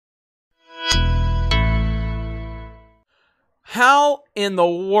How in the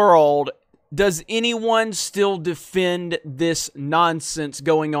world does anyone still defend this nonsense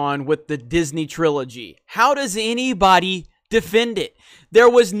going on with the Disney trilogy? How does anybody defend it? There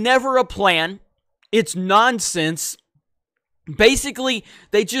was never a plan. It's nonsense. Basically,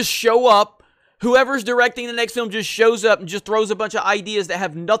 they just show up. Whoever's directing the next film just shows up and just throws a bunch of ideas that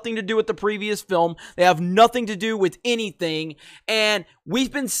have nothing to do with the previous film. They have nothing to do with anything. And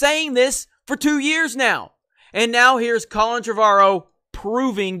we've been saying this for 2 years now. And now here's Colin Trevorrow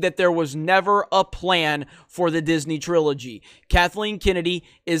proving that there was never a plan for the Disney trilogy. Kathleen Kennedy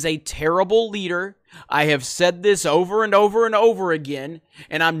is a terrible leader. I have said this over and over and over again,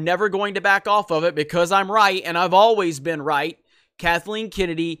 and I'm never going to back off of it because I'm right, and I've always been right. Kathleen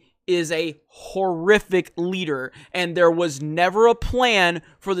Kennedy is a horrific leader, and there was never a plan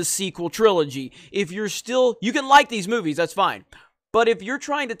for the sequel trilogy. If you're still, you can like these movies, that's fine. But if you're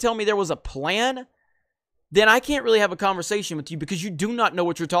trying to tell me there was a plan, then I can't really have a conversation with you because you do not know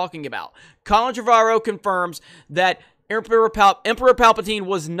what you're talking about. Colin Trevorrow confirms that Emperor Palpatine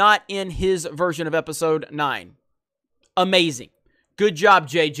was not in his version of Episode 9. Amazing. Good job,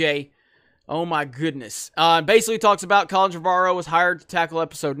 JJ. Oh my goodness. Basically talks about Colin Trevorrow was hired to tackle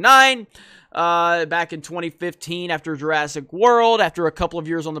Episode 9 back in 2015 after Jurassic World. After a couple of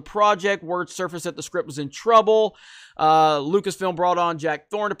years on the project, word surfaced that the script was in trouble. Lucasfilm brought on Jack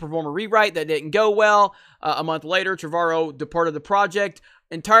Thorne to perform a rewrite that didn't go well. A month later, Trevorrow departed the project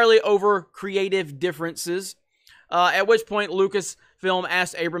entirely over creative differences, at which point Lucasfilm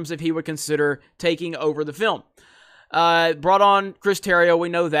asked Abrams if he would consider taking over the film. Brought on Chris Terrio, we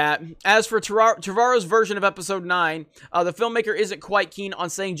know that. As for Trevorrow's version of Episode 9, the filmmaker isn't quite keen on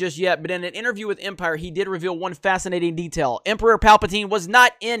saying just yet, but in an interview with Empire, he did reveal one fascinating detail. Emperor Palpatine was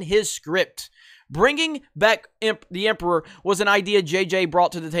not in his script. Bringing back the Emperor was an idea JJ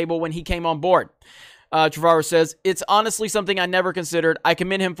brought to the table when he came on board. Trevorrow says, "It's honestly something I never considered. I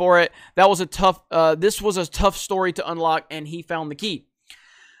commend him for it. This was a tough story to unlock, and he found the key."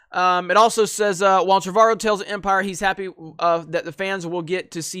 It also says, while Trevorrow tells Empire he's happy that the fans will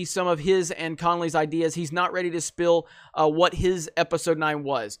get to see some of his and Connolly's ideas, he's not ready to spill what his Episode 9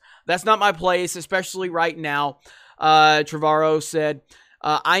 was. "That's not my place, especially right now," Trevorrow said.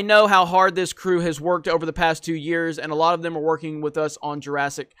 "I know how hard this crew has worked over the past 2 years, and a lot of them are working with us on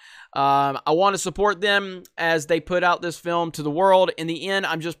Jurassic. I want to support them as they put out this film to the world. In the end,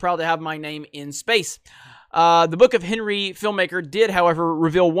 I'm just proud to have my name in space." The Book of Henry filmmaker did, however,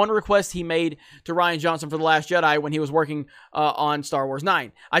 reveal one request he made to Rian Johnson for The Last Jedi when he was working on Star Wars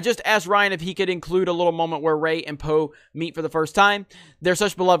 9. "I just asked Ryan if he could include a little moment where Rey and Poe meet for the first time. They're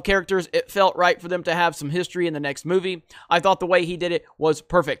such beloved characters, it felt right for them to have some history in the next movie. I thought the way he did it was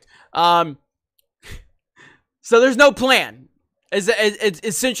perfect." So there's no plan. It's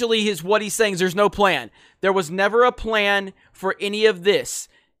essentially what he's saying is there's no plan. There was never a plan for any of this.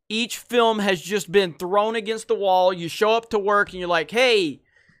 Each film has just been thrown against the wall. You show up to work and you're like, "Hey,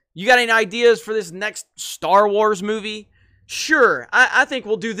 you got any ideas for this next Star Wars movie?" "Sure, I think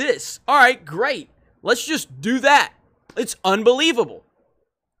we'll do this." "All right, great. Let's just do that." It's unbelievable.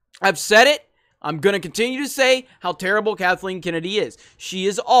 I've said it. I'm going to continue to say how terrible Kathleen Kennedy is. She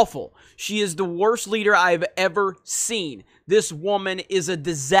is awful. She is the worst leader I've ever seen. This woman is a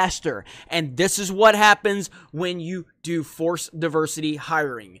disaster. And this is what happens when you do forced diversity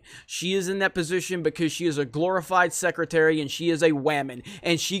hiring. She is in that position because she is a glorified secretary and she is a whammon.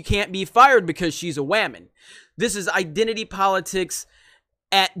 And she can't be fired because she's a whammon. This is identity politics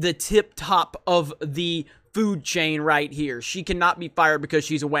at the tip top of the food chain right here. She cannot be fired because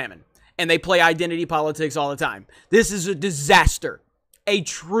she's a whammon. And they play identity politics all the time. This is a disaster. A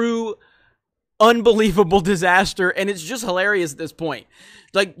true, unbelievable disaster. And it's just hilarious at this point.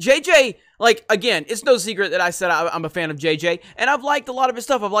 Like, JJ, like, again, it's no secret that I said I'm a fan of JJ. And I've liked a lot of his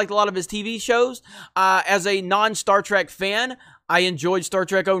stuff. I've liked a lot of his TV shows. As a non-Star Trek fan, I enjoyed Star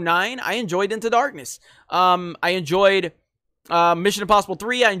Trek 09. I enjoyed Into Darkness. I enjoyed Mission Impossible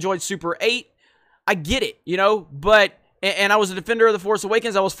 3. I enjoyed Super 8. I get it, you know, but... And I was a defender of The Force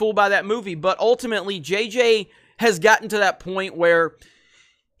Awakens. I was fooled by that movie. But ultimately, JJ has gotten to that point where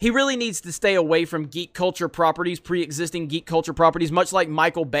he really needs to stay away from geek culture properties, pre-existing geek culture properties, much like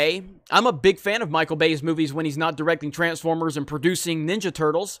Michael Bay. I'm a big fan of Michael Bay's movies when he's not directing Transformers and producing Ninja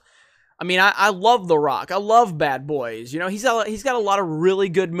Turtles. I mean, I love The Rock. I love Bad Boys. You know, he's got a lot of really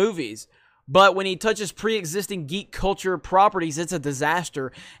good movies. But when he touches pre-existing geek culture properties, it's a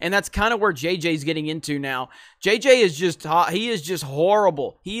disaster. And that's kind of where JJ's getting into now. JJ is just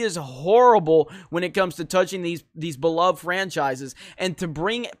horrible. He is horrible when it comes to touching these beloved franchises. And to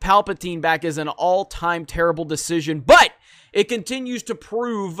bring Palpatine back is an all-time terrible decision. But It continues to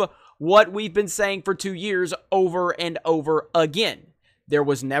prove what we've been saying for 2 years over and over again. There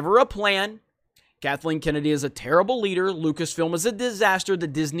was never a plan. Kathleen Kennedy is a terrible leader. Lucasfilm is a disaster. The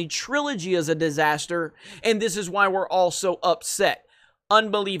Disney trilogy is a disaster. And this is why we're all so upset.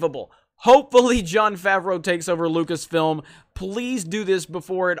 Unbelievable. Hopefully Jon Favreau takes over Lucasfilm. Please do this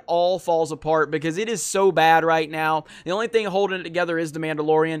before it all falls apart because it is so bad right now. The only thing holding it together is The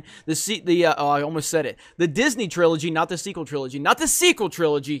Mandalorian. I almost said it. The Disney trilogy, not the sequel trilogy. Not the sequel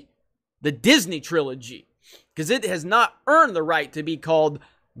trilogy. The Disney trilogy. Because it has not earned the right to be called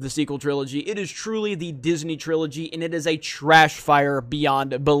the sequel trilogy. It is truly the Disney trilogy, and it is a trash fire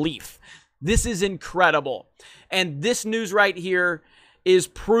beyond belief. This is incredible. And this news right here is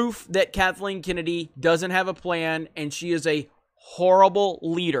proof that Kathleen Kennedy doesn't have a plan, and she is a horrible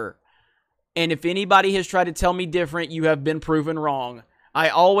leader. And if anybody has tried to tell me different, you have been proven wrong. I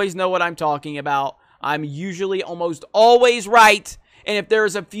always know what I'm talking about. I'm usually almost always right. And if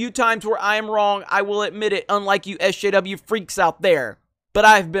there's a few times where I am wrong, I will admit it, unlike you SJW freaks out there. But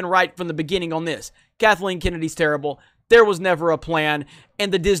I've been right from the beginning on this. Kathleen Kennedy's terrible. There was never a plan.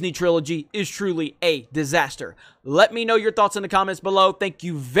 And the Disney trilogy is truly a disaster. Let me know your thoughts in the comments below. Thank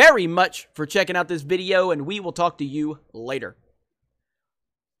you very much for checking out this video, and we will talk to you later.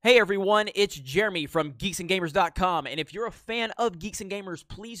 Hey everyone, it's Jeremy from geeksandgamers.com, and if you're a fan of Geeks and Gamers,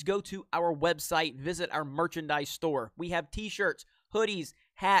 please go to our website, visit our merchandise store. We have t-shirts, hoodies,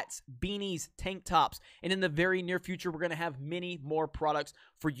 hats, beanies, tank tops, and in the very near future, we're going to have many more products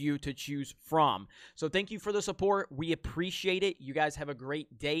for you to choose from. So thank you for the support. We appreciate it. You guys have a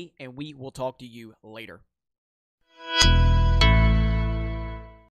great day, and we will talk to you later.